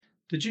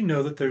Did you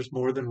know that there's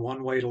more than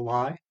one way to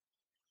lie?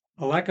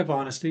 A lack of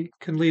honesty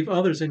can leave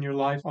others in your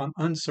life on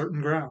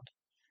uncertain ground.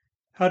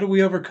 How do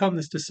we overcome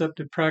this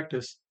deceptive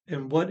practice,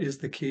 and what is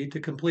the key to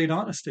complete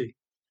honesty?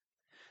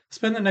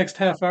 Spend the next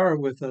half hour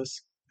with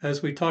us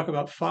as we talk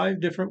about 5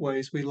 different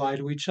ways we lie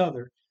to each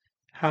other,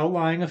 how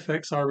lying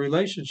affects our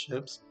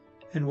relationships,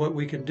 and what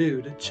we can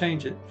do to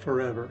change it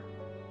forever.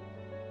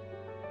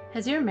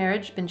 Has your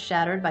marriage been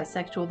shattered by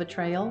sexual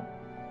betrayal?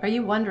 Are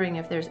you wondering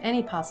if there's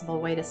any possible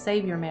way to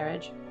save your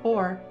marriage,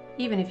 or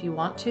even if you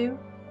want to?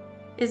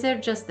 Is there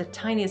just the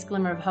tiniest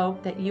glimmer of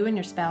hope that you and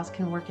your spouse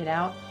can work it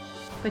out,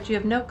 but you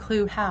have no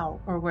clue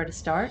how or where to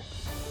start?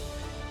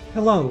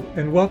 Hello,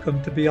 and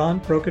welcome to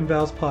Beyond Broken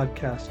Vows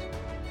podcast.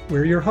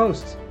 We're your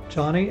hosts,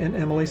 Johnny and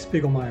Emily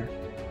Spiegelmeier,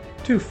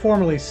 two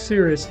formerly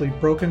seriously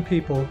broken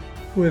people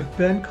who have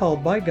been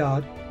called by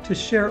God to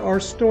share our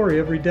story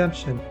of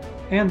redemption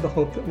and the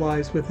hope that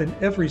lies within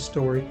every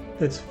story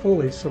that's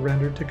fully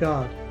surrendered to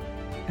God.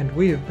 And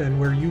we have been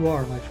where you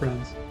are, my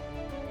friends.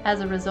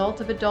 As a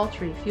result of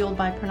adultery fueled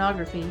by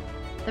pornography,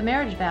 the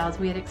marriage vows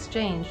we had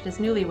exchanged as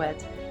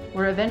newlyweds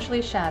were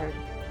eventually shattered.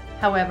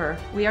 However,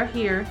 we are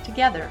here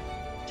together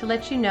to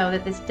let you know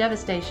that this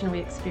devastation we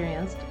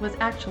experienced was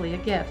actually a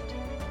gift.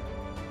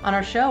 On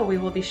our show, we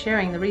will be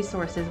sharing the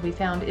resources we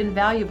found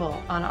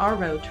invaluable on our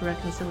road to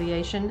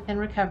reconciliation and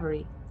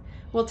recovery.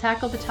 We'll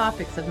tackle the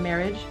topics of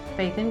marriage,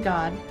 faith in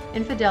God,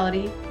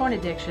 infidelity, porn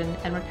addiction,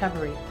 and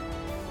recovery.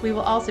 We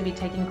will also be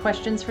taking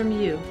questions from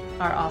you,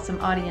 our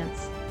awesome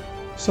audience.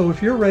 So if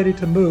you're ready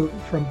to move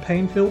from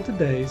pain-filled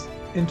todays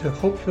into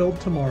hope-filled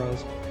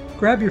tomorrows,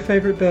 grab your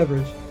favorite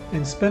beverage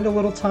and spend a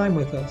little time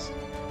with us.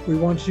 We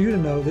want you to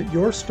know that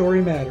your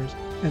story matters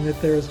and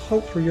that there is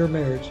hope for your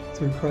marriage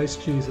through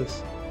Christ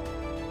Jesus.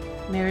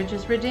 Marriage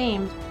is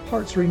redeemed.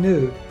 Hearts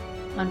renewed.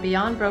 On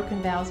Beyond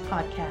Broken Vows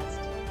podcast.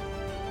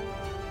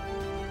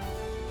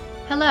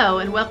 Hello,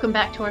 and welcome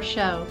back to our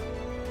show.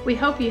 We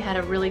hope you had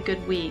a really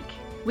good week.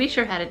 We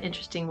sure had an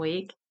interesting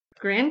week.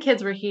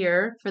 Grandkids were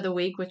here for the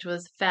week, which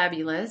was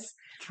fabulous.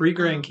 3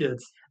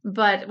 grandkids.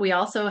 But we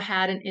also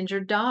had an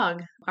injured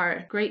dog.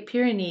 Our Great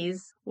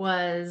Pyrenees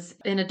was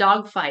in a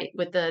dog fight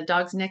with the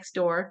dogs next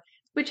door,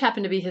 which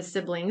happened to be his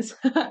siblings.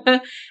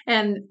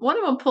 And one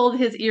of them pulled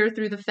his ear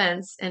through the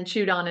fence and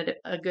chewed on it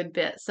a good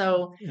bit.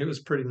 So It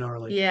was pretty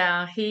gnarly.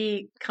 yeah,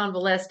 he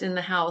convalesced in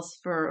the house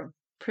for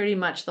pretty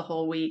much the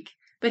whole week.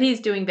 But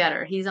he's doing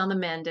better. He's on the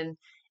mend,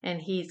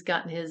 and he's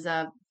gotten his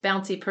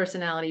bouncy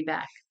personality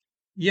back.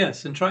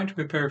 Yes, and trying to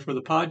prepare for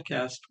the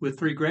podcast with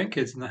 3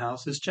 grandkids in the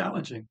house is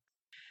challenging.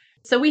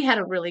 So we had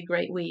a really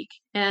great week,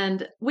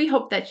 and we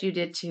hope that you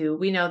did too.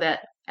 We know that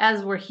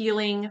as we're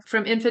healing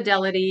from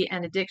infidelity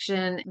and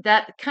addiction,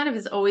 that kind of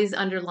is always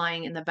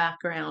underlying in the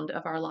background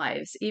of our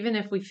lives. Even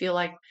if we feel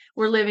like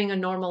we're living a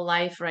normal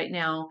life right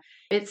now,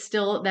 it's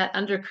still that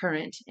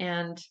undercurrent,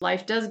 and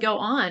life does go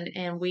on,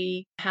 and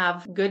we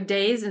have good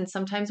days, and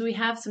sometimes we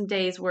have some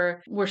days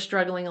where we're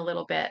struggling a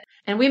little bit.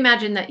 And we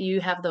imagine that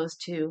you have those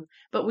too,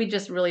 but we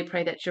just really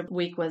pray that your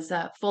week was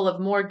full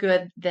of more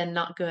good than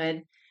not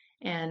good.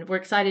 And we're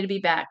excited to be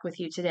back with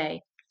you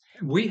today.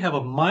 We have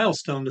a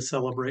milestone to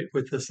celebrate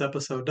with this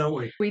episode, don't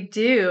we? We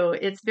do.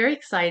 It's very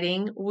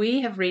exciting.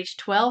 We have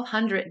reached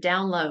 1,200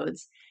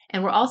 downloads,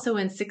 and we're also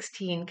in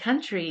 16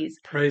 countries.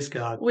 Praise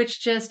God.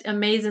 Which just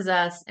amazes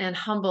us and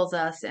humbles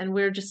us. And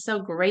we're just so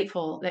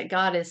grateful that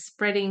God is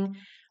spreading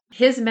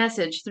His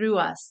message through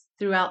us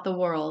throughout the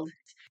world.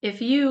 If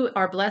you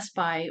are blessed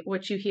by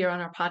what you hear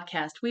on our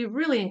podcast, we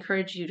really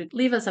encourage you to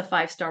leave us a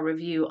 5-star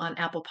review on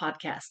Apple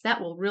Podcasts.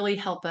 That will really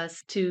help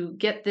us to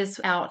get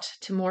this out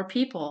to more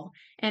people.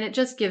 And it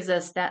just gives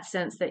us that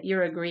sense that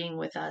you're agreeing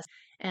with us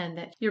and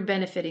that you're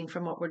benefiting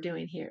from what we're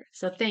doing here.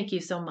 So thank you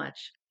so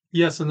much.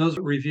 Yes, and those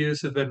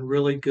reviews have been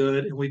really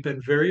good, and we've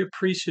been very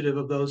appreciative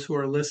of those who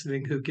are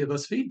listening who give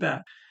us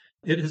feedback.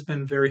 It has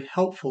been very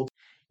helpful.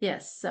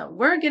 Yes, so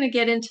we're going to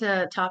get into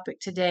a topic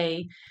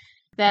today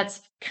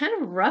that's kind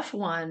of a rough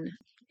one.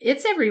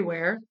 It's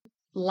everywhere.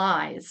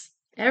 Lies.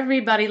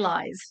 Everybody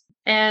lies.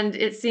 And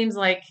it seems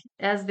like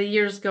as the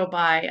years go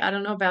by, I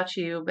don't know about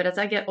you, but as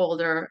I get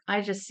older, I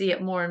just see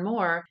it more and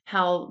more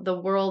how the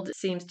world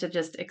seems to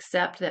just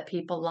accept that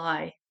people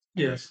lie.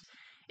 Yes.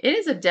 It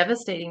is a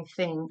devastating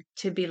thing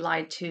to be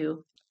lied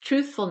to.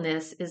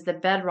 Truthfulness is the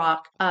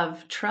bedrock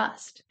of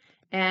trust.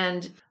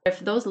 And if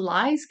those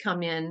lies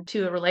come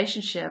into a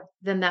relationship,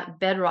 then that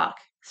bedrock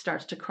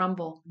starts to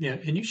crumble. Yeah,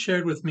 and you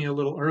shared with me a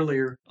little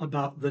earlier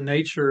about the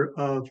nature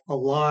of a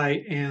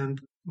lie and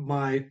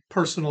my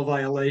personal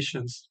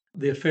violations,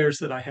 the affairs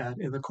that I had,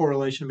 and the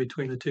correlation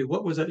between the two.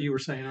 What was that you were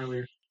saying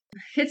earlier?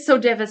 It's so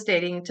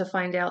devastating to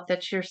find out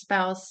that your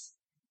spouse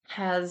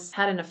has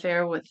had an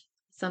affair with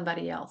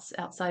somebody else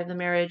outside of the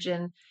marriage.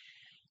 And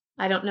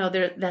I don't know,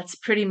 that's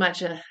pretty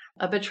much a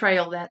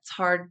betrayal that's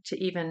hard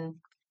to even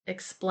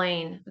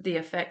explain the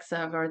effects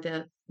of, or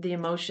the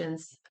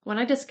emotions. When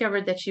I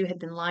discovered that you had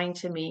been lying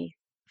to me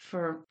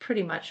for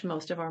pretty much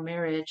most of our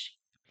marriage,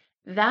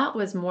 that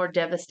was more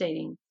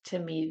devastating to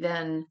me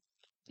than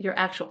your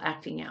actual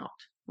acting out,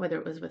 whether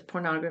it was with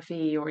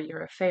pornography or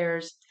your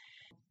affairs.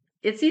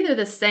 it's either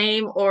the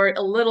same or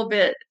a little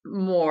bit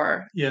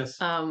more Yes.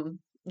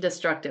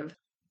 destructive.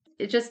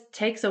 It just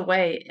takes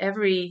away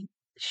every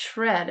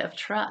shred of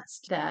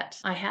trust that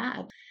I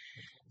had.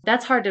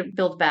 That's hard to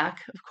build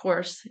back, of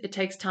course. It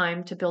takes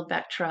time to build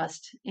back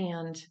trust.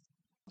 And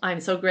I'm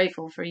so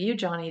grateful for you,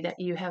 Johnny, that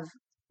you have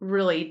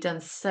really done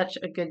such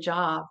a good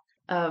job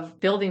of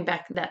building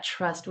back that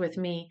trust with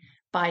me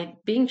by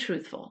being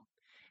truthful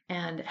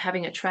and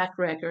having a track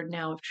record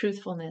now of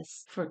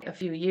truthfulness for a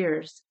few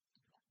years.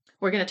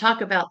 We're going to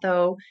talk about,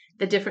 though,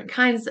 the different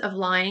kinds of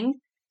lying.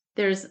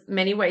 There's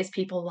many ways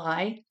people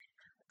lie.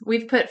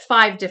 We've put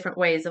 5 different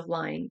ways of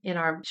lying in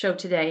our show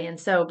today. And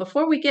so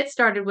before we get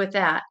started with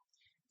that,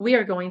 we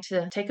are going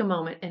to take a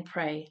moment and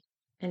pray.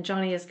 And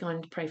Johnny is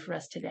going to pray for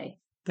us today.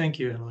 Thank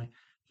you, Emily.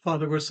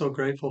 Father, we're so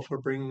grateful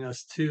for bringing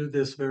us to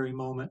this very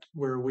moment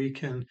where we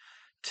can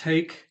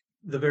take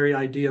the very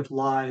idea of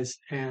lies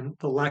and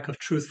the lack of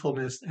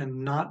truthfulness and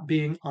not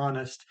being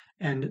honest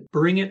and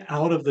bring it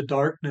out of the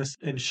darkness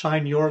and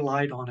shine your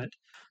light on it.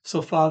 So,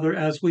 Father,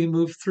 as we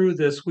move through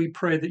this, we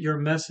pray that your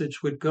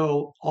message would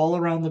go all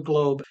around the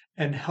globe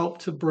and help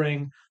to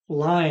bring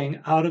lying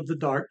out of the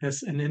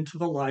darkness and into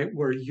the light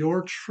where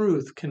your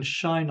truth can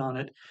shine on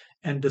it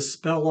and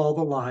dispel all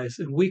the lies.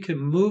 And we can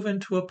move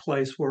into a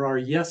place where our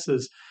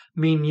yeses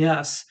mean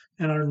yes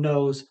and our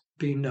no's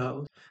be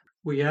no.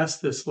 We ask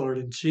this, Lord,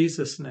 in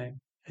Jesus' name.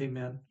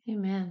 Amen.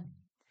 Amen.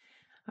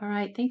 All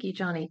right. Thank you,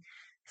 Johnny.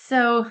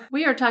 So,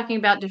 we are talking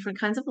about different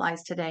kinds of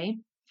lies today.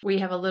 We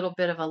have a little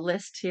bit of a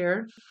list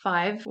here,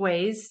 5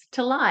 ways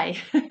to lie.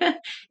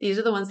 These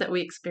are the ones that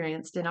we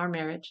experienced in our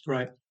marriage.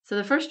 Right. So,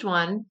 the first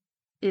one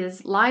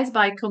is lies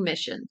by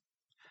commission.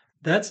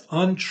 That's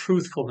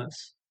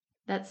untruthfulness.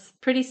 That's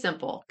pretty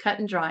simple, cut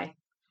and dry.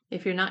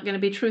 If you're not going to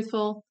be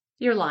truthful,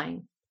 you're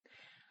lying.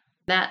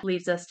 That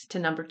leads us to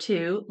number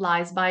 2,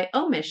 lies by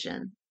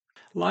omission.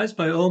 Lies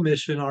by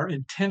omission are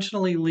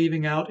intentionally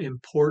leaving out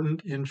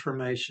important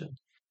information.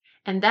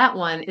 And that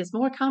one is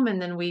more common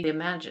than we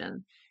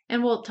imagine.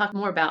 And we'll talk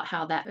more about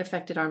how that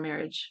affected our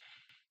marriage.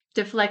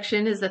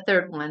 Deflection is the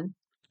third one.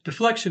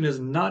 Deflection is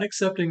not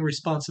accepting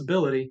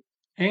responsibility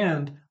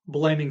and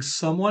blaming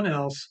someone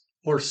else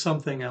or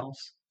something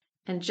else.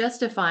 And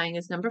justifying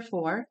is number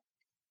 4.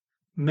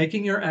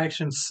 Making your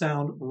actions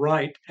sound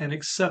right and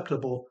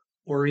acceptable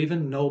or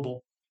even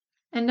noble.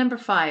 And number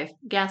 5,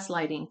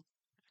 gaslighting.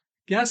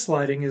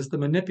 Gaslighting is the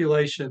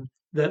manipulation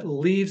that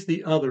leaves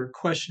the other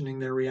questioning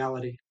their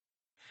reality.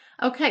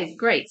 Okay,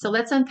 great. So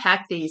let's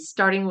unpack these,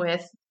 starting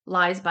with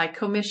lies by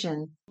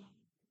commission.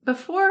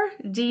 Before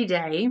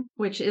D-Day,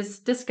 which is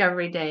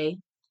Discovery Day,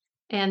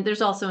 and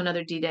there's also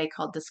another D-Day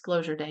called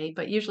Disclosure Day,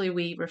 but usually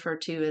we refer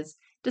to as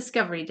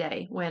Discovery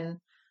Day, when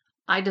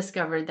I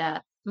discovered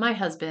that my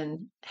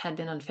husband had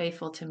been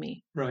unfaithful to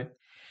me. Right.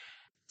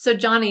 So,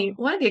 Johnny,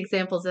 one of the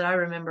examples that I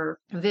remember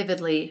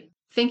vividly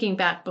thinking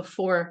back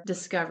before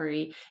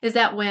discovery is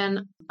that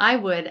when I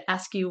would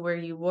ask you where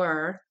you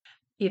were,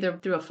 either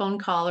through a phone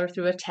call or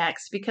through a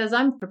text, because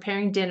I'm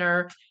preparing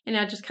dinner and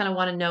I just kind of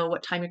want to know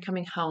what time you're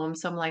coming home.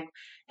 So I'm like,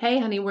 hey,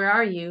 honey, where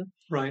are you?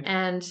 Right.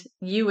 And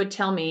you would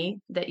tell me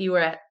that you were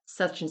at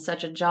such and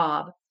such a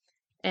job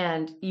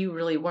and you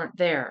really weren't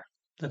there.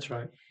 That's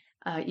right.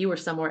 You were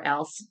somewhere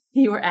else.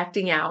 You were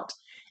acting out.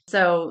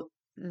 So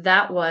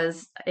that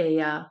was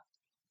a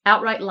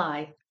outright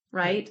lie,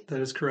 right?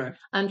 That is correct.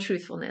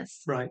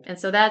 Untruthfulness. Right. And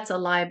so that's a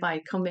lie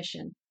by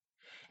commission.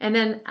 And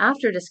then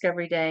after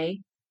Discovery Day,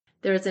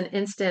 there was an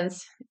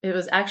instance, it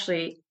was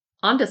actually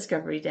on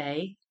Discovery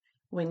Day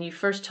when you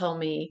first told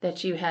me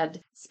that you had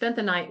spent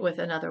the night with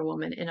another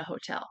woman in a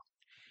hotel.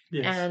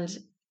 Yes. And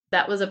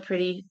that was a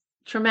pretty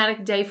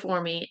traumatic day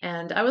for me.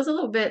 And I was a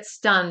little bit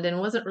stunned and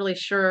wasn't really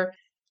sure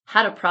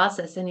how to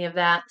process any of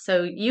that.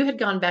 So you had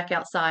gone back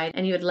outside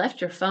and you had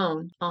left your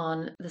phone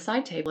on the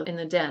side table in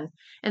the den.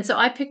 And so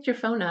I picked your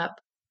phone up,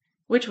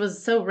 which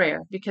was so rare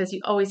because you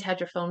always had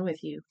your phone with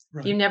you.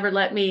 Right. You never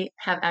let me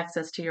have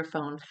access to your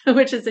phone,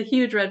 which is a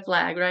huge red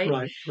flag, right?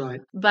 Right, right.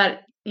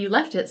 But you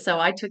left it, so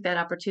I took that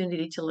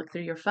opportunity to look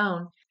through your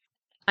phone.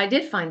 I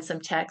did find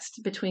some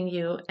text between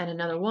you and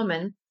another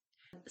woman.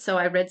 So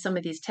I read some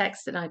of these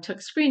texts and I took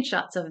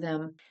screenshots of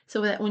them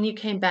so that when you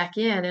came back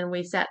in and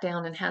we sat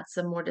down and had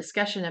some more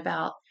discussion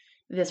about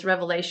this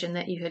revelation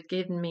that you had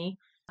given me,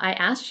 I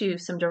asked you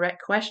some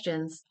direct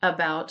questions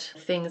about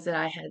things that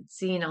I had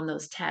seen on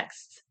those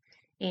texts.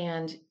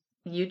 And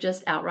you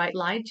just outright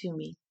lied to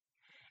me.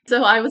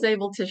 So I was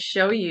able to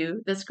show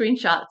you the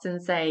screenshots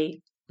and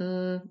say,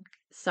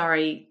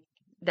 sorry,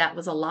 that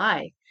was a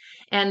lie.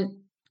 And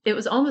it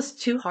was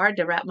almost too hard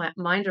to wrap my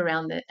mind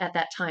around it at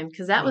that time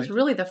because that was Right.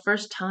 really the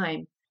first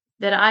time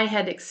that I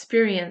had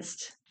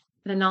experienced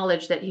the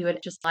knowledge that you had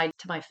just lied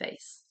to my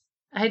face.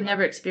 I had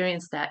never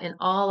experienced that in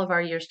all of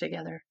our years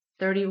together,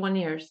 31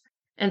 years.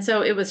 And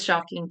so it was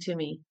shocking to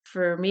me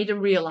for me to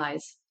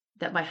realize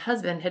that my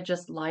husband had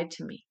just lied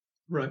to me.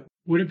 Right.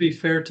 Would it be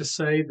fair to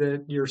say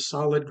that your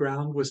solid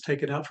ground was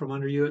taken out from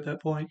under you at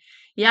that point?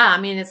 Yeah, I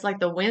mean, it's like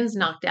the wind's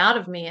knocked out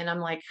of me, and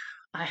I'm like,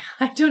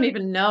 I don't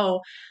even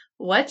know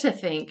what to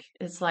think.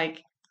 It's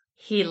like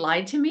he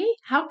lied to me?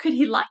 How could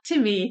he lie to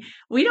me?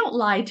 We don't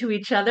lie to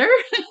each other.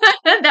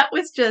 That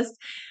was just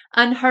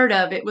unheard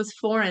of. It was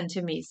foreign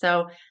to me.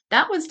 So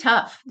that was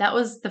tough. That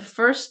was the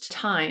first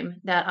time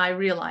that I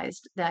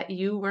realized that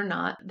you were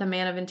not the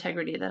man of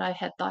integrity that I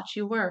had thought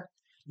you were.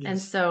 And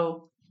Yes.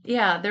 so,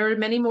 yeah, there were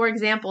many more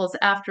examples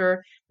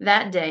after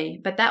that day,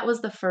 but that was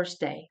the first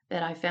day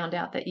that I found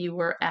out that you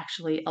were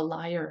actually a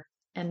liar.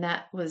 And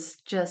that was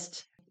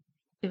just,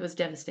 it was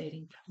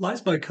devastating.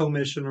 Lies by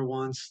commission are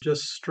ones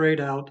just straight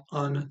out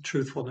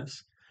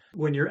untruthfulness.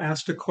 When you're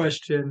asked a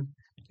question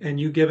and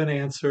you give an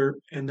answer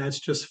and that's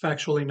just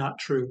factually not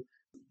true,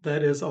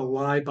 that is a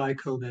lie by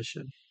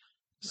commission.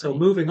 So Right.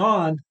 moving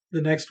on,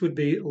 the next would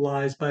be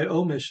lies by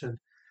omission.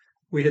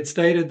 We had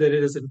stated that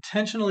it is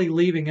intentionally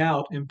leaving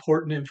out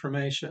important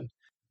information.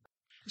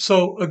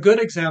 So, a good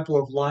example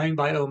of lying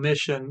by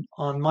omission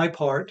on my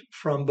part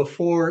from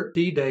before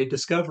D Day,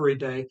 Discovery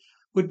Day,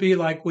 would be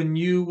like when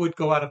you would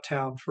go out of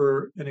town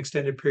for an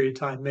extended period of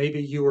time.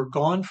 Maybe you were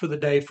gone for the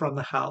day from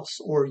the house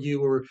or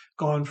you were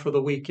gone for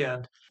the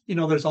weekend.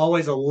 There's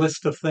always a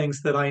list of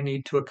things that I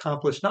need to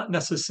accomplish, not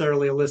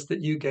necessarily a list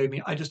that you gave me.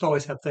 I just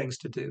always have things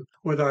to do,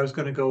 whether I was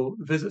going to go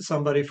visit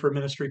somebody for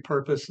ministry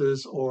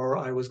purposes or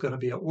I was going to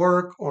be at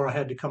work or I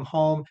had to come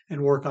home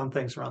and work on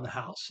things around the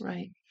house.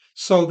 Right.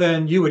 So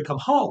then you would come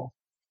home.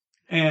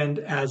 And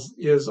as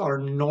is our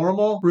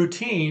normal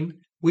routine,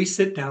 we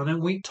sit down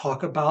and we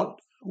talk about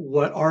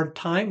what our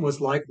time was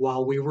like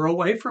while we were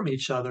away from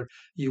each other.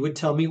 You would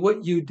tell me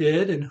what you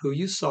did and who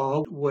you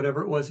saw,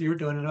 whatever it was you were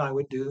doing, and I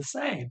would do the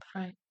same.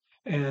 Right.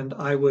 And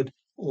I would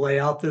lay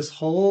out this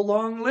whole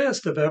long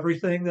list of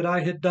everything that I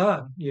had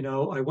done.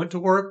 I went to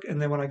work,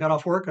 and then when I got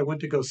off work, I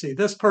went to go see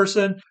this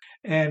person.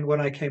 And when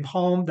I came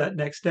home that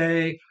next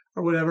day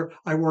or whatever,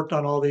 I worked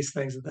on all these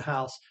things at the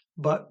house.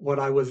 But what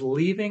I was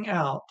leaving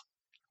out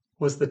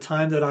was the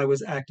time that I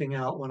was acting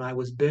out when I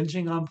was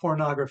binging on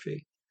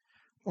pornography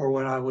or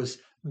when I was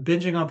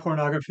binging on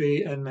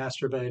pornography and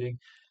masturbating.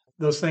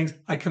 Those things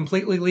I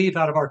completely leave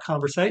out of our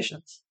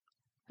conversations.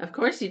 Of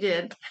course you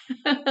did.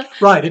 Right,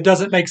 Right. It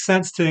doesn't make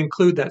sense to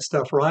include that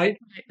stuff, right?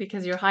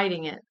 because you're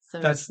hiding it, so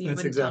That's you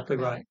that's wouldn't talk exactly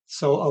about right. it.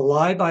 So a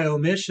lie by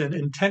omission,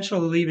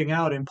 intentionally leaving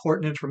out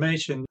important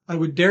information. I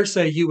would dare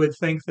say you would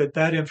think that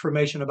that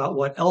information about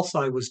what else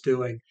I was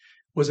doing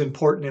was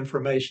important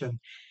information.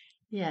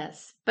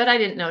 Yes, but I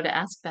didn't know to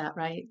ask that,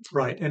 right?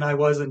 Right. And I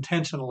was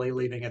intentionally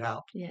leaving it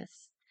out.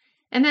 Yes.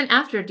 And then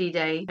after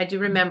D-Day, I do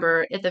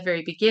remember at the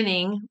very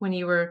beginning when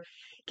you were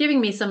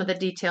giving me some of the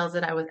details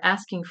that I was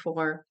asking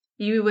for,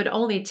 you would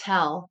only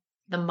tell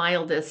the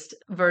mildest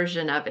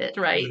version of it,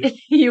 right? Right.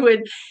 You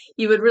would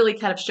really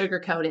kind of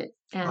sugarcoat it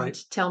and Right.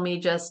 tell me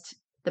just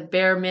the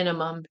bare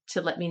minimum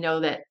to let me know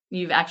that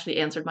you've actually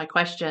answered my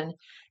question,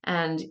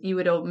 and you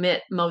would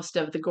omit most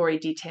of the gory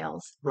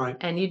details. Right.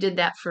 And you did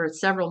that for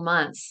several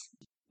months.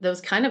 Those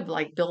kind of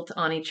like built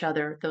on each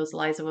other, those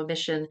lies of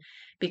omission,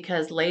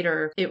 because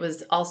later it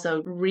was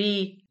also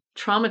re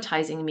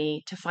traumatizing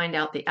me to find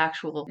out the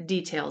actual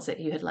details that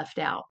you had left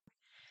out.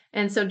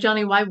 And so,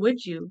 Johnny, why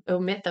would you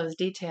omit those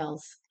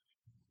details?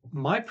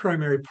 My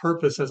primary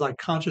purpose, as I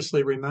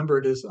consciously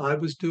remembered, is I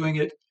was doing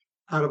it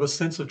out of a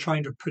sense of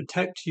trying to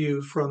protect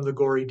you from the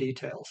gory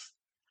details.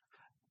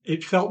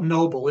 It felt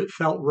noble, it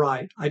felt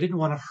right. I didn't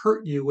want to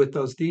hurt you with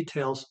those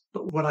details,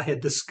 but what I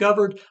had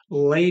discovered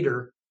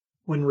later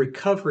when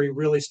recovery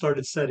really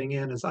started setting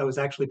in is I was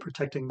actually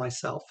protecting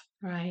myself.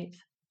 Right.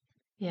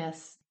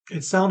 Yes.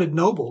 It sounded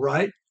noble,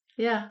 right?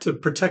 Yeah. To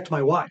protect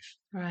my wife.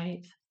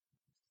 Right.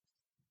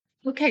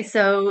 Okay.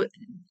 So,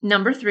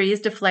 number three is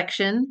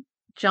deflection.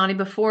 Johnny,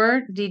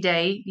 before D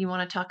Day, you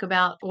want to talk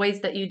about ways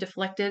that you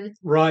deflected?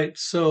 Right.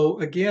 So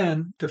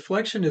again,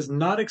 deflection is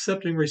not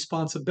accepting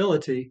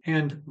responsibility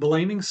and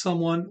blaming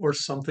someone or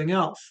something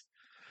else.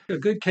 A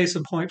good case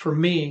in point for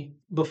me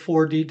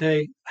before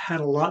D-Day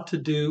had a lot to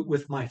do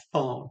with my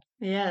phone.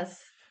 Yes.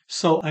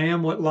 So I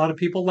am what a lot of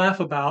people laugh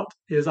about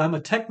is I'm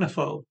a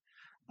technophobe.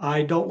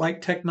 I don't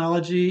like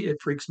technology. It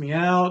freaks me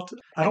out.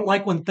 I don't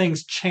like when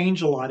things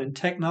change a lot and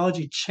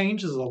technology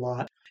changes a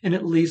lot and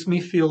it leaves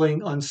me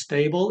feeling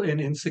unstable and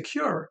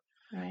insecure.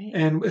 Right.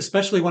 And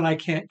especially when I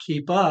can't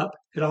keep up,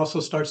 it also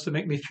starts to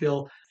make me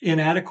feel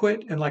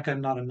inadequate and like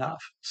I'm not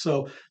enough.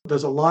 So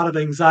there's a lot of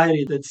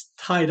anxiety that's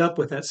tied up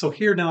with that. So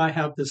here now I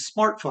have this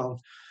smartphone,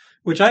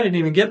 which I didn't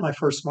even get my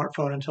first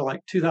smartphone until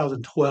like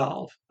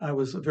 2012. I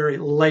was a very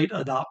late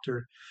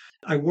adopter.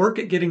 I work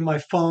at getting my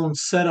phone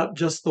set up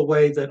just the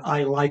way that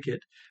I like it.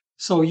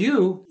 So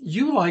you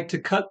like to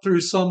cut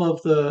through some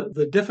of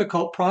the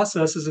difficult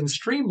processes and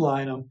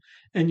streamline them.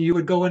 And you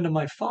would go into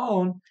my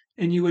phone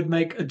and you would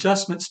make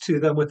adjustments to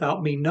them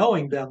without me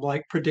knowing them,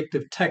 like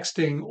predictive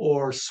texting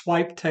or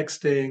swipe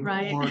texting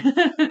Right.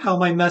 or how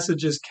my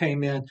messages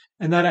came in.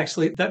 And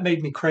that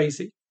made me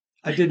crazy.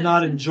 I did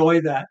not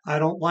enjoy that. I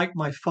don't like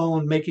my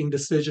phone making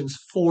decisions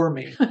for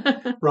me,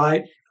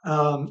 right? You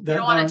don't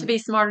want it to be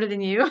smarter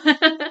than you.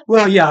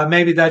 Well, yeah,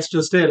 maybe that's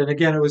just it. And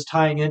again, it was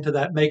tying into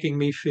that making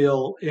me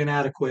feel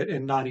inadequate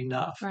and not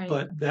enough. Right.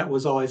 But that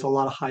was always a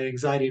lot of high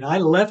anxiety. And I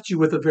left you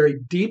with a very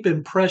deep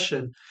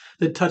impression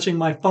that touching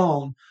my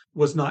phone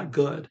was not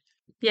good.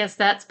 Yes,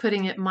 that's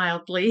putting it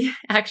mildly.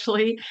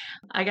 Actually,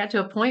 I got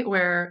to a point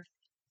where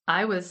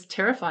I was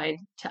terrified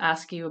to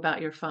ask you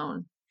about your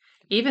phone.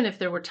 Even if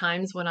there were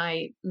times when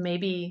I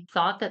maybe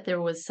thought that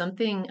there was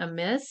something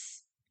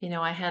amiss,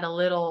 I had a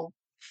little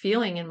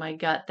feeling in my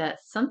gut that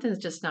something's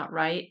just not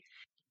right.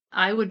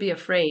 I would be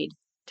afraid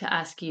to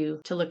ask you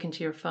to look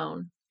into your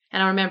phone.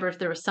 And I remember if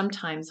there were some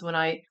times when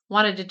I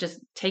wanted to just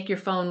take your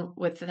phone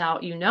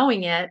without you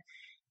knowing it,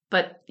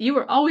 but you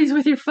were always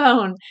with your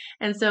phone.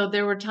 And so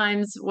there were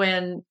times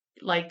when,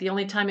 like, the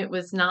only time it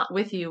was not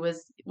with you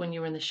was when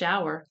you were in the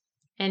shower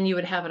and you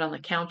would have it on the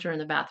counter in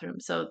the bathroom.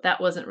 So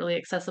that wasn't really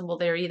accessible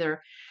there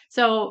either.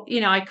 So,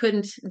 I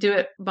couldn't do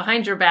it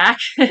behind your back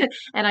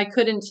and I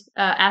couldn't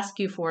ask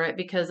you for it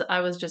because I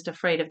was just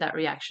afraid of that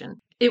reaction.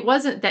 It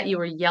wasn't that you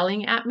were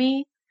yelling at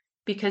me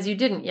because you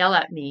didn't yell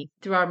at me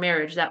through our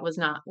marriage. That was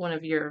not one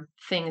of your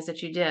things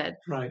that you did,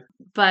 Right.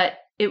 but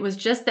it was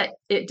just that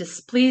it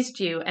displeased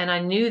you, and I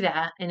knew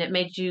that, and it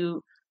made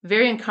you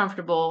very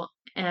uncomfortable.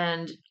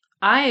 And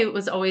I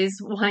was always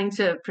wanting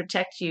to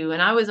protect you,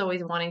 and I was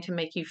always wanting to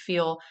make you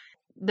feel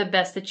the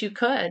best that you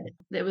could.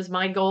 It was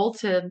my goal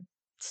to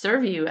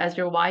serve you as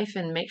your wife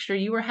and make sure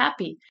you were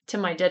happy, to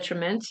my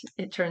detriment,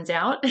 it turns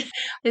out.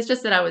 It's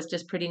just that I was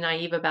just pretty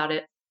naive about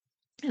it.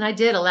 And I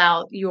did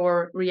allow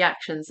your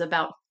reactions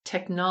about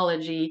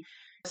technology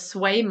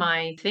sway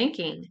my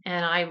thinking.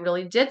 And I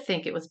really did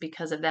think it was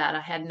because of that. I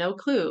had no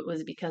clue it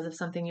was because of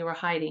something you were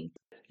hiding.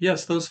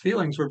 Yes, those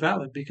feelings were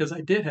valid because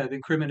I did have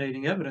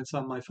incriminating evidence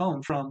on my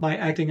phone from my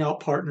acting out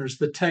partners,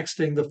 the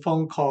texting, the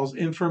phone calls,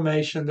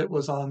 information that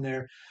was on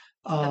there,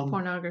 The um,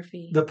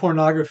 pornography. the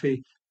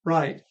pornography.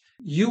 Right.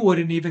 You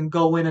wouldn't even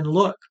go in and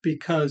look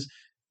because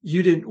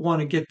you didn't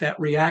want to get that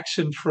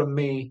reaction from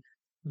me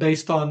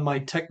based on my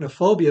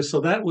technophobia.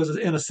 So that was,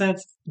 in a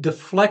sense,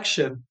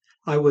 deflection.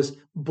 I was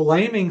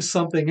blaming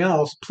something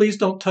else. Please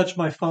don't touch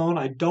my phone.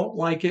 I don't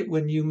like it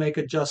when you make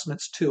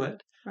adjustments to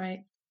it. Right.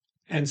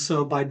 And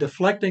so by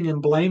deflecting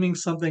and blaming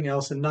something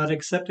else and not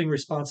accepting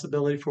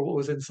responsibility for what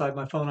was inside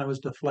my phone, I was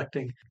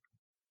deflecting.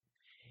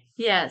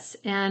 Yes.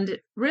 And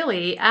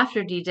really,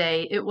 after D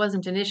Day, it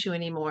wasn't an issue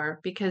anymore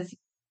because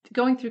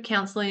going through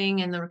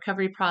counseling and the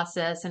recovery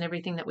process and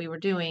everything that we were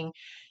doing,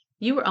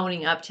 you were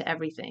owning up to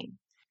everything.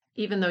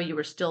 Even though you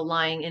were still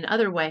lying in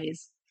other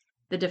ways,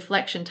 the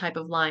deflection type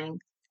of lying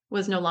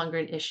was no longer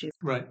an issue.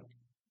 Right.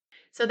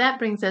 So that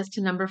brings us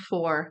to number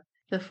 4.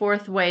 The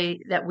fourth way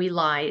that we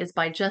lie is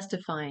by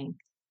justifying,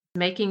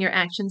 making your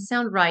actions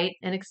sound right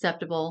and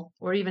acceptable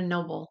or even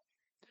noble.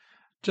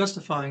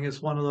 Justifying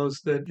is one of those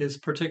that is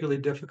particularly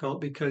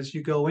difficult because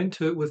you go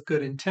into it with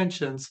good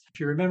intentions. If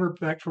you remember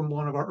back from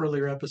one of our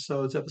earlier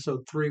episodes,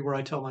 episode 3, where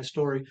I tell my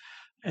story,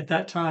 at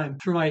that time,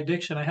 through my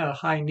addiction, I had a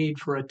high need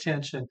for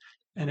attention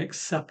and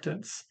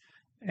acceptance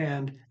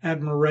and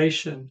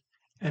admiration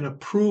and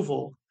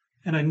approval.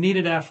 And I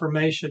needed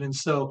affirmation. And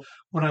so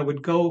when I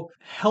would go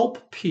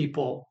help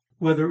people,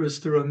 whether it was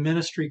through a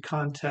ministry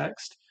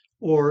context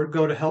or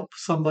go to help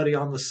somebody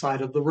on the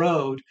side of the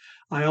road,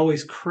 I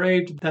always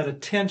craved that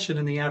attention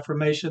and the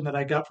affirmation that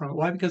I got from it.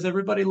 Why? Because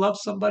everybody loves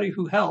somebody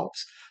who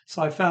helps.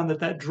 So I found that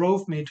that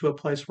drove me to a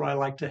place where I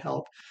like to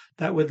help.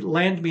 That would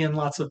land me in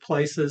lots of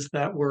places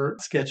that were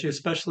sketchy,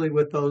 especially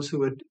with those who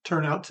would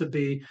turn out to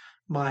be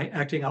my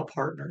acting out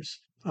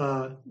partners.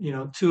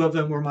 2 of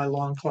them were my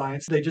long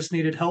clients. They just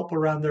needed help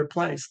around their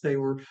place. They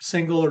were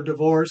single or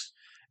divorced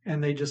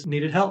and they just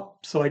needed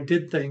help. So I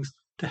did things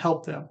to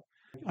help them.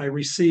 I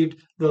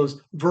received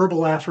those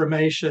verbal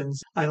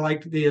affirmations. I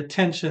liked the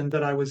attention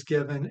that I was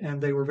given, and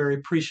they were very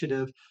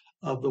appreciative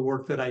of the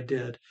work that I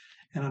did.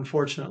 And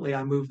unfortunately,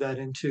 I moved that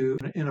into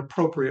an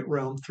inappropriate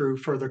realm through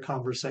further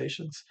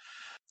conversations.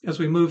 As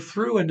we move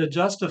through into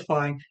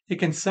justifying, it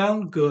can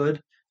sound good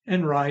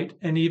and right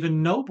and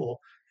even noble.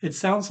 It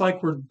sounds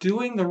like we're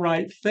doing the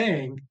right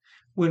thing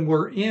when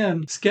we're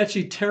in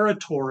sketchy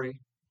territory,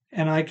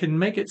 and I can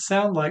make it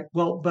sound like,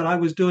 well, but I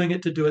was doing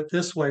it to do it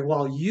this way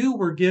while you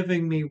were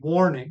giving me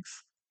warnings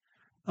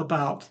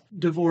about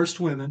divorced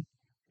women,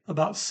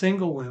 about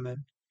single women.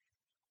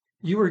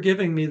 You were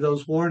giving me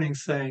those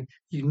warnings saying,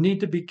 you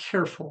need to be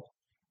careful.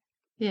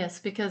 Yes,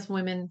 because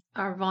women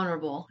are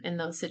vulnerable in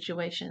those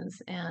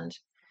situations and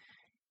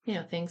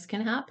things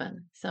can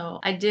happen. So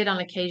I did on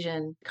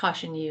occasion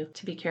caution you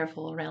to be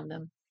careful around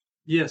them.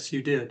 Yes,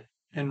 you did,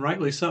 and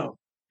rightly so.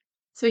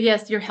 So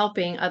yes, you're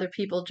helping other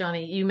people,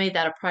 Johnny. You made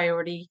that a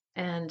priority,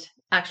 and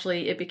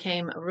actually it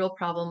became a real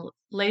problem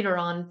later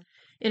on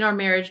in our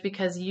marriage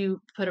because you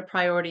put a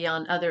priority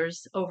on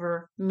others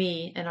over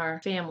me and our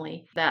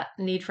family. That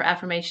need for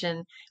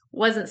affirmation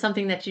wasn't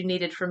something that you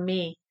needed from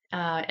me.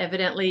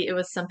 Evidently, it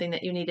was something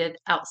that you needed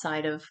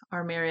outside of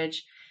our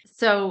marriage.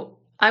 So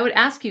I would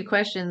ask you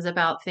questions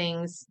about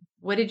things.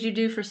 What did you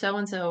do for so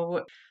and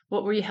so?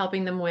 What were you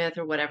helping them with,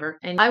 or whatever?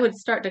 And I would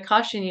start to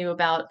caution you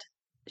about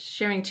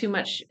sharing too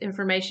much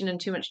information and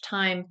too much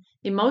time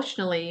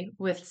emotionally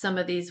with some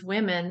of these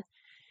women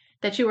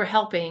that you were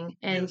helping.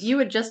 And Yes. you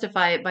would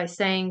justify it by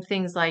saying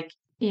things like,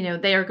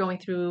 they are going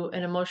through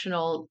an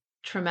emotional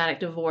traumatic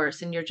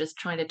divorce and you're just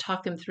trying to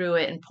talk them through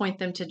it and point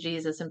them to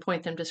Jesus and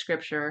point them to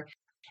scripture.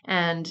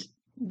 And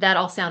that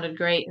all sounded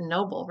great and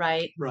noble,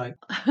 right? Right.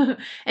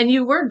 And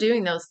you were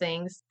doing those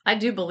things. I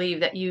do believe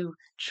that you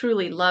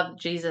truly loved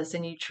Jesus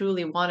and you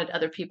truly wanted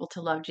other people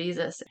to love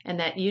Jesus and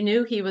that you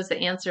knew he was the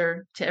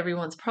answer to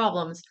everyone's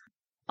problems.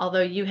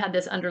 Although you had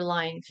this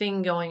underlying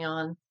thing going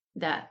on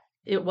that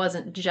it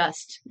wasn't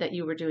just that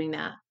you were doing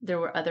that. There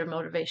were other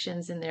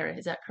motivations in there.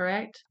 Is that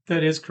correct?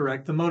 That is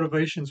correct. The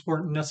motivations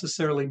weren't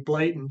necessarily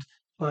blatant,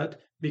 but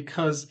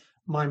because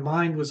my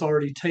mind was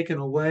already taken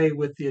away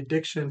with the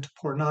addiction to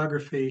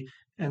pornography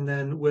and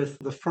then with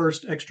the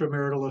first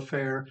extramarital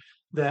affair,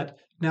 that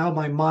now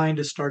my mind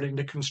is starting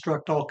to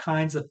construct all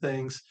kinds of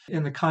things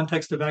in the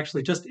context of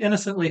actually just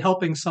innocently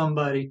helping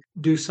somebody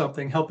do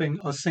something, helping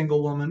a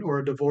single woman or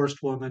a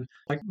divorced woman,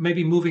 like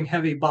maybe moving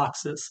heavy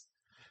boxes.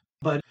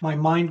 But my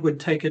mind would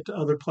take it to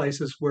other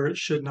places where it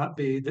should not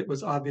be, that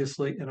was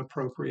obviously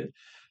inappropriate.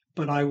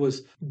 But I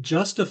was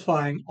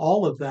justifying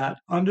all of that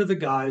under the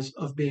guise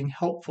of being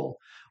helpful.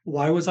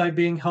 Why was I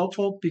being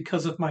helpful?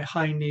 Because of my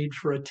high need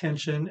for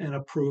attention and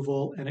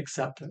approval and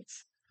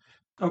acceptance.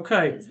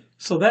 Okay,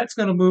 so that's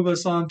going to move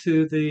us on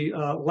to the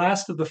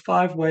last of the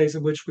 5 ways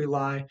in which we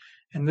lie.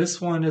 And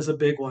this one is a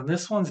big one.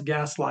 This one's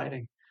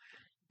gaslighting.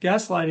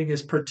 Gaslighting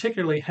is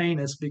particularly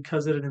heinous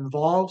because it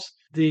involves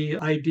the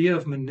idea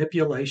of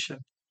manipulation.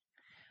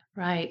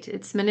 Right.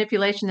 It's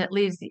manipulation that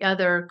leaves the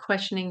other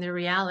questioning the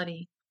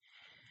reality,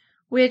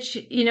 which,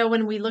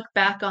 when we look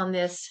back on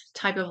this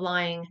type of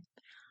lying,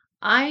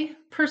 I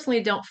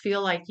personally don't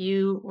feel like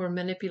you were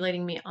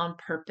manipulating me on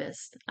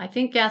purpose. I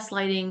think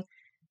gaslighting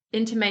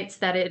intimates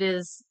that it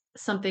is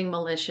something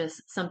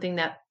malicious, something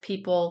that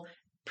people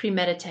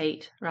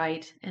premeditate,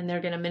 right? And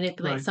they're going to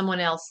manipulate Right. someone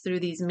else through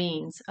these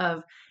means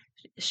of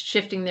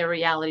shifting their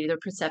reality, their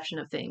perception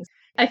of things.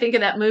 I think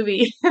of that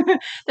movie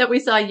that we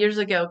saw years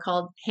ago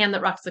called Hand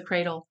That Rocks the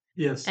Cradle,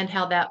 Yes. and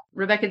how that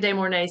Rebecca De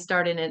Mornay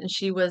starred in it, and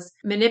she was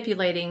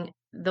manipulating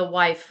the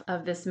wife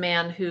of this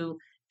man who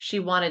she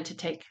wanted to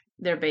take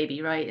their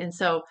baby, right? And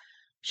so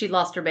she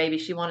lost her baby,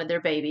 she wanted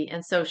their baby,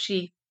 and so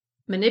she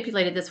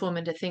manipulated this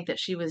woman to think that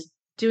she was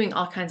doing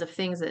all kinds of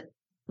things that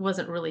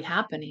wasn't really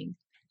happening.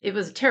 It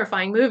was a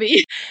terrifying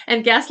movie,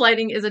 and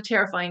gaslighting is a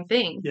terrifying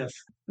thing. Yes.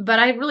 But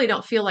I really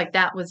don't feel like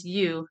that was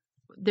you.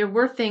 There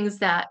were things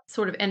that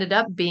sort of ended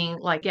up being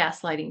like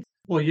gaslighting.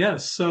 Well,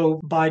 yes.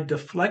 So by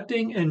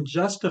deflecting and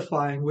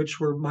justifying, which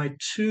were my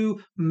two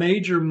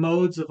major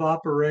modes of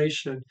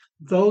operation,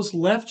 those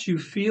left you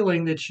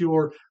feeling that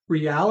your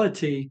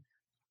reality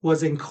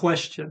was in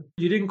question.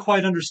 You didn't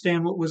quite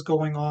understand what was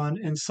going on,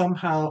 and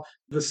somehow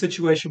the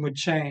situation would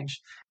change.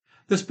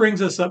 This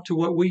brings us up to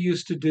what we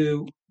used to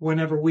do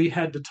whenever we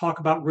had to talk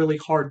about really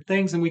hard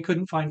things and we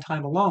couldn't find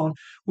time alone.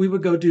 We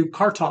would go do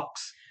car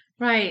talks.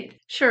 Right.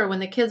 Sure. When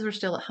the kids were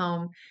still at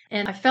home.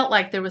 And I felt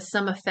like there was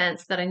some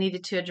offense that I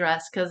needed to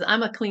address because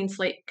I'm a clean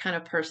slate kind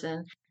of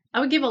person. I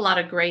would give a lot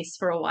of grace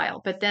for a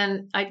while, but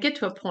then I'd get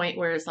to a point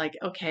where it's like,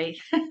 okay,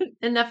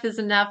 enough is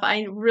enough.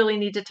 I really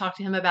need to talk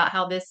to him about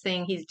how this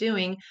thing he's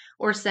doing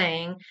or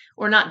saying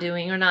or not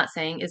doing or not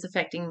saying is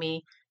affecting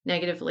me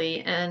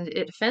negatively and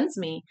it offends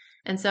me.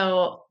 And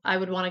so I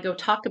would want to go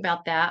talk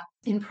about that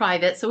in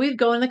private. So we'd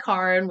go in the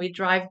car and we'd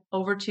drive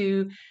over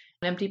to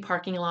an empty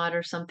parking lot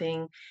or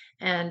something,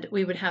 and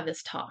we would have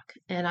this talk.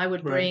 And I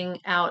would Right. bring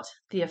out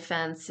the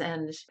offense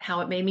and how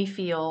it made me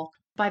feel.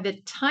 By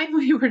the time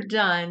we were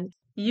done,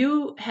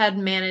 you had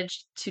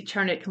managed to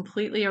turn it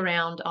completely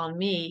around on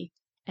me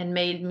and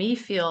made me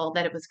feel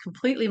that it was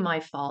completely my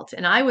fault.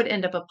 And I would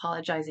end up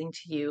apologizing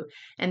to you.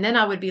 And then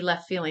I would be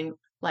left feeling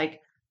like,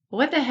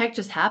 what the heck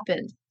just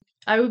happened?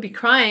 I would be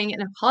crying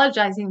and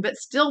apologizing, but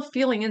still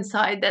feeling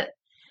inside that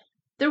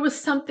there was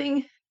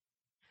something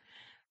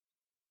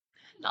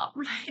not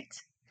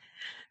right,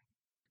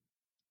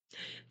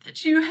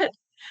 that you had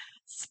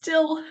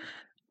still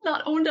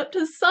not owned up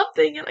to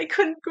something, and I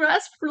couldn't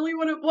grasp really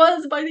what it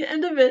was by the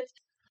end of it.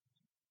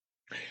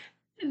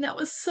 And that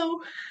was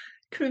so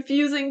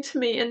confusing to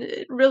me, and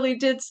it really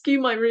did skew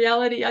my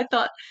reality. I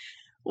thought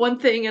one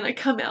thing, and I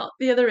come out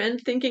the other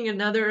end thinking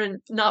another and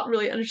not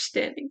really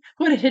understanding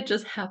what had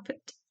just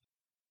happened.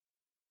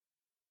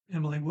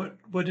 Emily,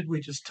 what did we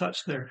just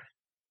touch there?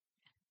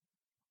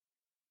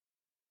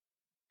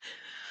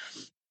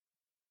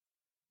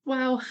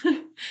 Wow.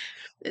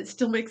 It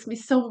still makes me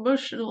so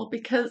emotional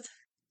because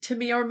to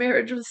me, our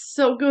marriage was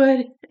so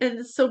good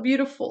and so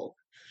beautiful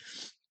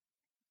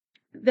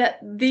that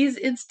these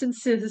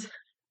instances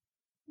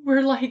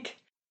were like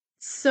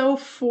so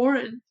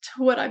foreign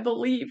to what I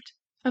believed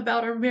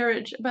about our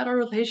marriage, about our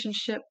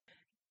relationship.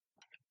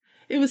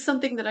 It was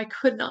something that I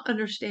could not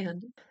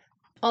understand,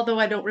 although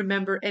I don't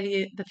remember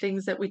any of the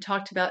things that we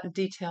talked about in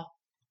detail.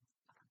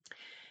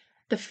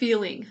 The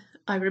feeling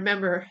I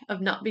remember of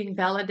not being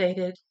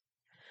validated,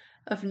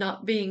 of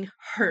not being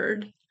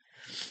heard,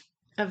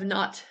 of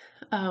not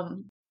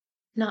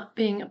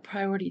being a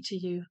priority to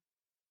you.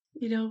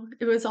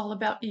 It was all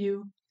about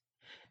you.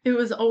 It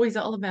was always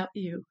all about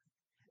you.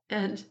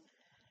 And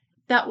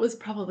That was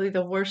probably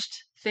the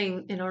worst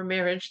thing in our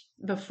marriage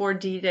before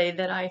D-Day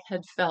that I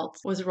had felt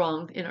was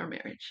wrong in our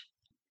marriage.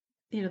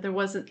 There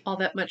wasn't all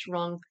that much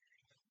wrong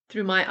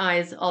through my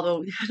eyes,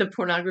 although the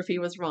pornography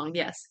was wrong,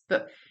 yes.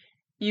 But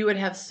you would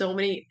have so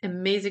many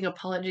amazing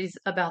apologies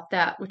about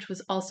that, which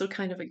was also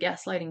kind of a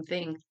gaslighting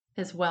thing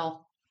as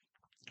well.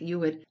 You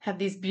would have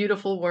these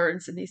beautiful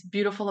words and these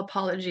beautiful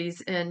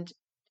apologies and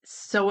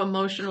so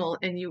emotional,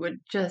 and you would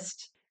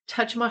just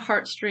touch my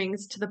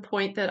heartstrings to the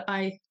point that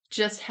I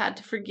just had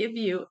to forgive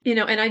you,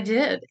 and I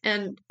did,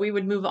 and we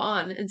would move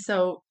on. And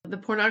so the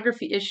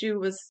pornography issue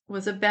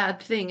was a bad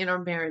thing in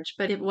our marriage,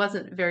 but it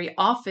wasn't very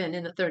often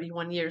in the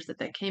 31 years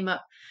that came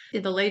up.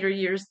 In the later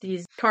years,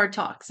 these car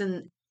talks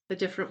and the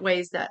different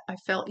ways that I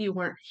felt you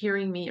weren't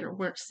hearing me or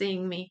weren't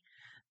seeing me,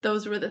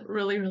 those were the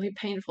really, really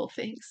painful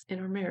things in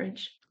our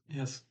marriage.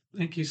 Yes.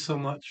 Thank you so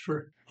much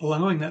for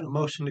allowing that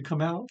emotion to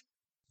come out.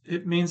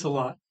 It means a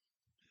lot.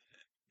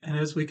 And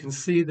as we can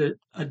see that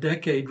a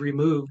decade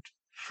removed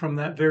from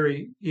that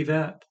very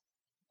event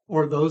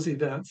or those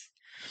events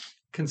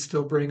can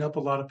still bring up a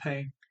lot of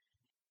pain.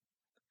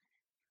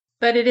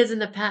 But it is in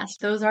the past.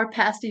 Those are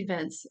past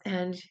events,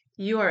 and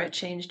you are a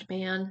changed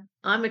man.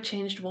 I'm a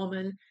changed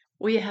woman.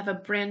 We have a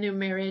brand new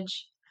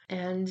marriage,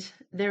 and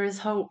there is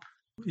hope.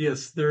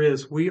 Yes, there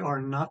is. We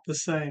are not the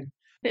same.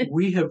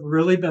 We have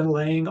really been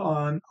laying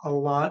on a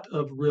lot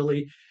of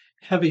really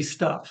heavy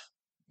stuff,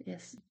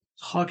 Yes.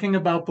 talking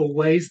about the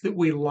ways that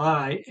we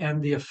lie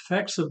and the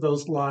effects of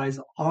those lies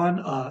on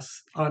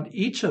us, on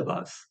each of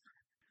us.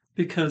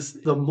 Because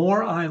the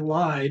more I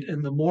lied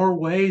and the more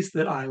ways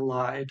that I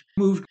lied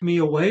moved me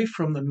away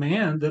from the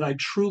man that I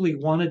truly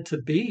wanted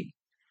to be.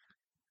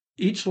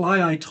 Each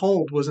lie I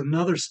told was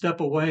another step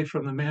away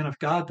from the man of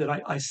God that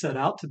I set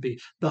out to be,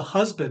 the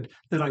husband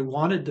that I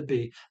wanted to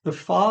be, the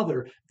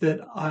father that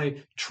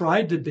I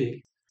tried to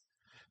be.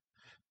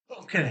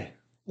 Okay,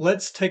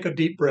 let's take a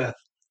deep breath.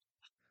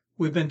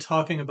 We've been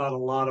talking about a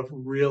lot of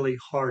really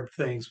hard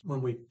things.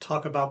 When we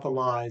talk about the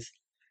lies,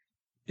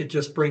 it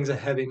just brings a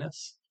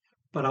heaviness.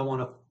 But I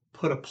want to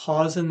put a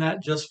pause in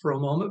that just for a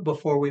moment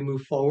before we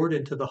move forward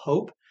into the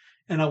hope.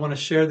 And I want to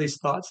share these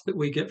thoughts that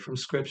we get from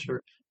Scripture.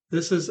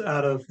 This is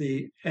out of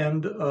the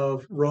end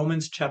of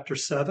Romans chapter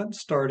 7,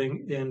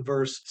 starting in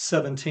verse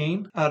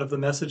 17, out of the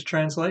Message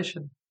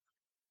translation.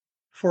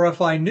 For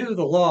if I knew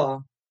the law,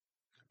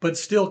 but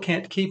still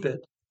can't keep it,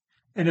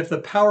 and if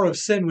the power of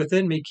sin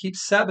within me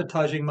keeps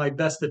sabotaging my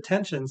best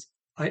intentions,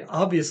 I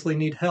obviously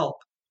need help.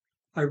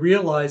 I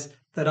realize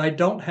that I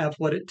don't have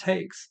what it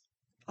takes.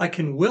 I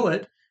can will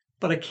it,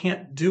 but I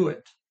can't do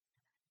it.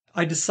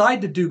 I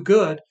decide to do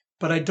good,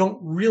 but I don't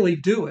really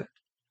do it.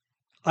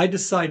 I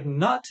decide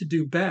not to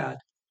do bad,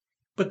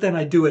 but then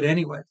I do it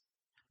anyway.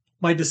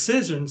 My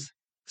decisions,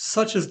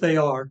 such as they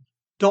are,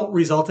 don't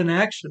result in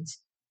actions.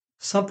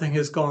 Something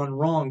has gone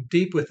wrong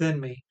deep within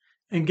me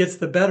and gets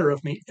the better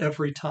of me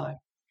every time.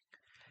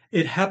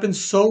 It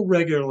happens so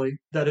regularly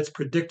that it's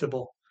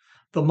predictable.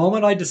 The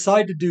moment I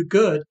decide to do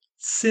good,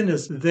 sin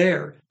is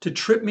there to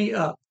trip me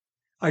up.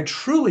 I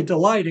truly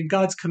delight in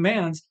God's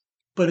commands,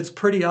 but it's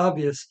pretty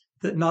obvious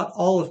that not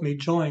all of me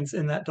joins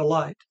in that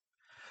delight.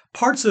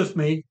 Parts of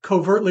me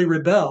covertly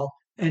rebel,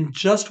 and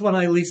just when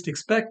I least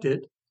expect it,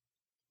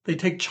 they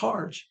take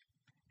charge.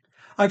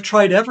 I've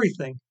tried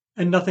everything,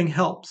 and nothing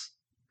helps.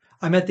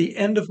 I'm at the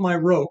end of my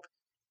rope.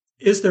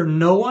 Is there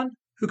no one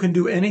who can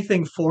do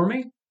anything for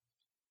me?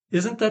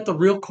 Isn't that the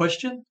real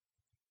question?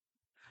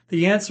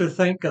 The answer,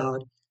 thank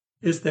God,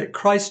 is that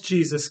Christ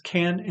Jesus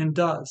can and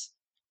does.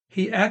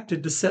 He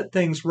acted to set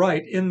things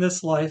right in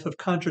this life of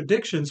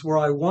contradictions where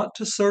I want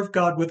to serve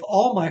God with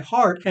all my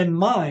heart and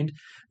mind,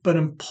 but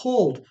am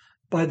pulled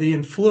by the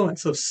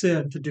influence of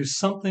sin to do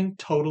something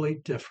totally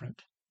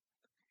different.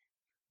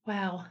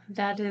 Wow,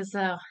 that is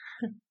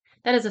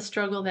a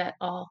struggle that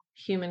all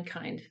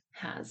humankind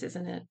has,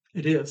 isn't it?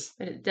 It is.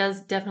 But it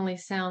does definitely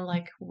sound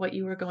like what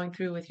you were going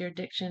through with your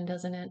addiction,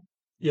 doesn't it?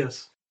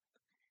 Yes.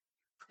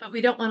 But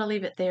we don't want to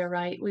leave it there,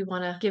 right? We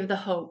want to give the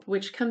hope,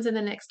 which comes in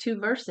the next two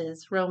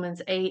verses,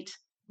 Romans 8,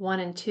 1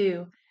 and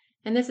 2.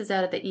 And this is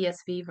out of the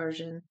ESV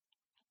version.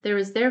 There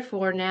is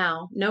therefore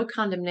now no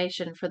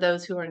condemnation for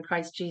those who are in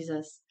Christ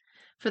Jesus.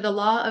 For the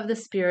law of the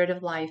Spirit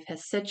of life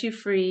has set you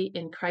free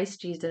in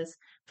Christ Jesus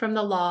from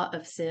the law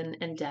of sin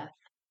and death.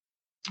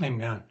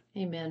 Amen.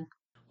 Amen.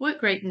 What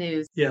great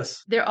news.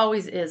 Yes. There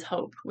always is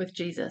hope with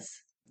Jesus.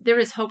 There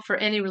is hope for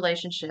any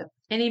relationship,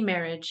 any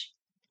marriage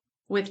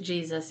with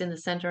Jesus in the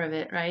center of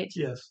it, right?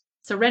 Yes.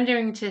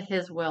 Surrendering to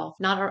his will,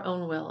 not our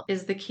own will,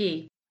 is the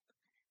key.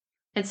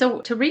 And so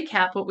to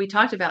recap what we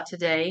talked about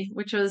today,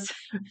 which was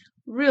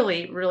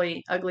really,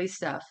 really ugly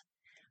stuff,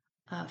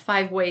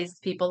 5 ways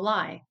people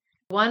lie.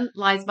 1,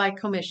 lies by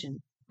commission,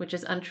 which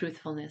is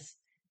untruthfulness.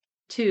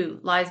 2,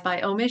 lies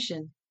by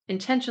omission,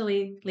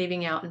 intentionally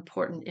leaving out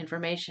important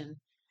information.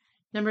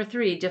 Number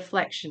 3,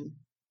 deflection,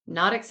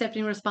 not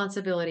accepting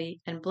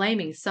responsibility and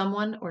blaming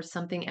someone or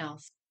something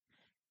else.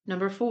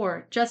 Number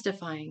 4,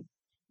 justifying,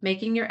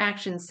 making your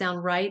actions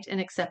sound right and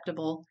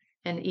acceptable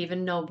and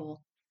even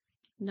noble.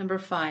 Number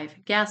 5,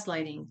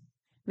 gaslighting,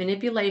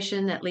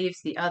 manipulation that leaves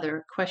the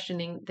other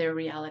questioning their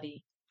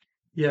reality.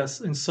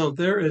 Yes, and so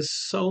there is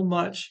so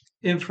much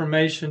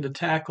information to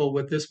tackle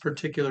with this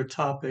particular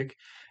topic,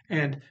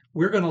 and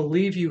we're going to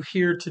leave you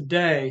here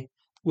today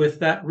with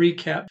that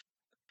recap.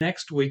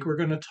 Next week, we're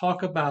going to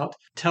talk about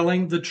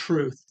telling the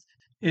truth.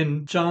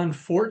 In John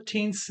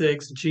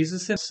 14:6,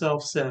 Jesus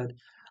himself said,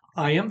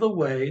 I am the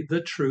way,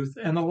 the truth,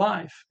 and the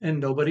life, and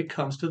nobody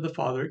comes to the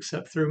Father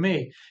except through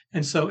me.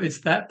 And so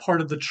it's that part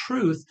of the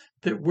truth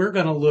that we're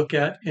going to look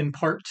at in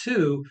part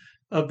 2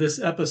 of this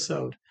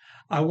episode.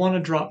 I want to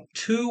drop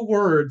 2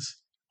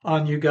 words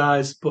on you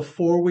guys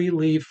before we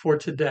leave for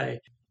today.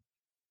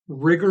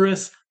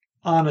 Rigorous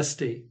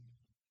honesty.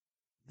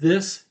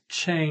 This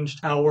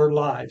changed our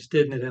lives,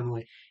 didn't it,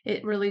 Emily?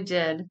 It really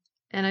did.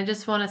 And I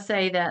just want to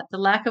say that the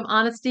lack of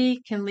honesty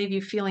can leave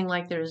you feeling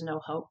like there is no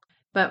hope.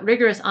 But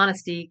rigorous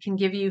honesty can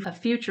give you a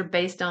future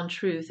based on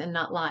truth and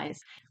not lies.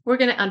 We're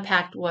going to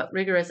unpack what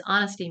rigorous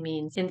honesty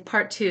means in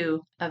part 2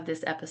 of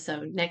this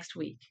episode next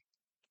week.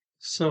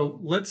 So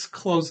let's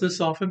close this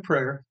off in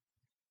prayer,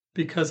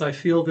 because I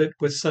feel that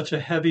with such a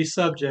heavy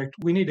subject,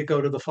 we need to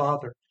go to the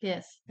Father.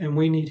 Yes. And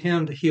we need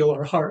Him to heal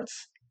our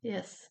hearts.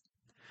 Yes.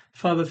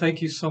 Father,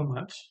 thank you so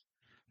much.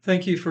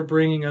 Thank you for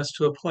bringing us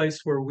to a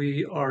place where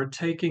we are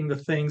taking the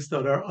things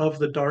that are of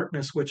the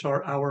darkness, which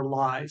are our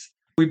lies.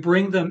 We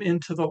bring them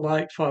into the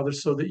light, Father,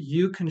 so that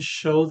you can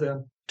show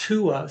them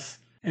to us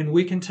and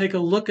we can take a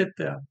look at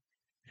them.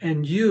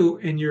 And you,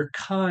 in your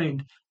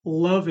kind,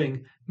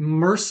 loving,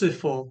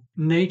 merciful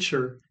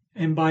nature,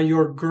 and by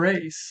your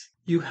grace,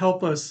 you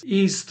help us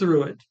ease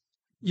through it.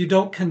 You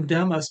don't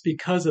condemn us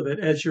because of it.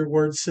 As your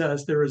word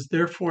says, there is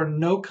therefore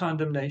no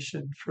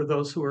condemnation for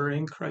those who are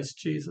in Christ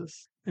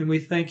Jesus. And we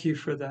thank you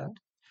for that.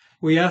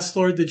 We ask,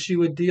 Lord, that you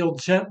would deal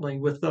gently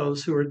with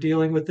those who are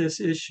dealing with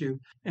this issue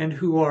and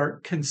who are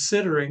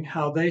considering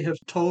how they have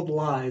told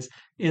lies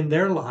in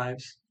their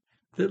lives,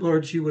 that,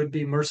 Lord, you would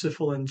be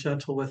merciful and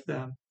gentle with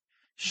them.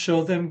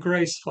 Show them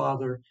grace,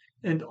 Father,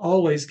 and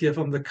always give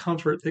them the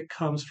comfort that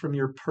comes from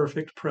your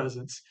perfect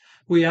presence.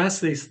 We ask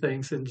these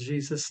things in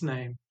Jesus'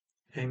 name.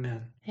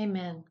 Amen.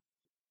 Amen.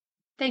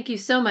 Thank you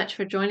so much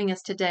for joining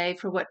us today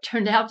for what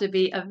turned out to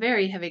be a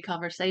very heavy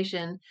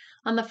conversation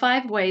on the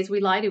 5 ways we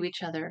lie to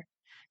each other.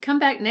 Come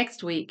back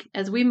next week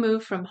as we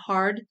move from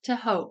hard to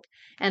hope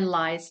and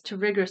lies to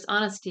rigorous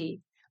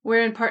honesty,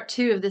 where in part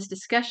 2 of this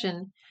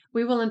discussion,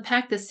 we will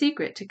unpack the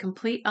secret to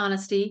complete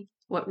honesty,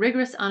 what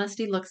rigorous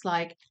honesty looks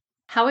like,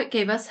 how it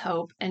gave us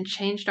hope and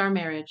changed our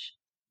marriage.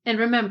 And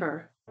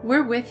remember,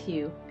 we're with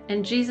you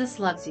and Jesus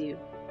loves you.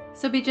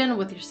 So be gentle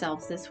with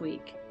yourselves this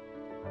week.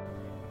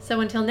 So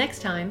until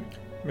next time,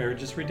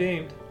 Marriage is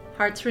redeemed.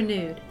 Hearts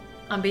renewed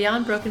on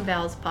Beyond Broken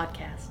Vows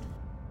podcast.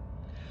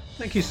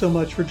 Thank you so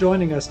much for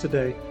joining us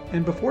today.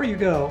 And before you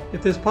go,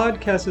 if this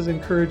podcast has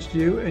encouraged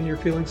you and you're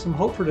feeling some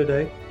hope for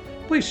today,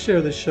 please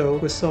share the show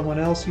with someone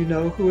else you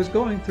know who is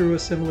going through a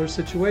similar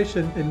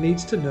situation and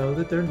needs to know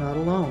that they're not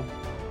alone.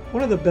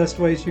 One of the best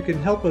ways you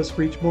can help us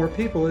reach more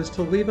people is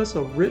to leave us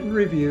a written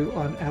review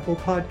on Apple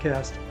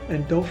Podcast.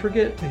 And don't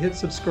forget to hit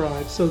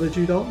subscribe so that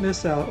you don't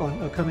miss out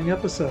on upcoming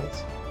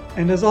episodes.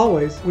 And as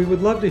always, we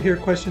would love to hear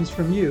questions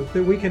from you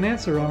that we can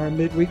answer on our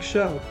midweek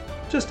show.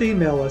 Just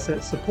email us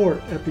at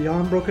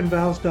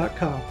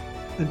support@beyondbrokenvows.com.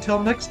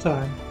 Until next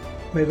time,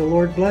 may the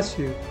Lord bless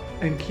you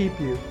and keep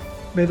you.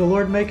 May the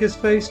Lord make his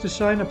face to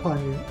shine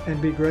upon you and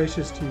be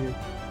gracious to you.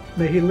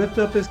 May he lift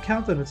up his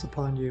countenance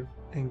upon you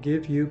and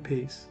give you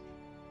peace.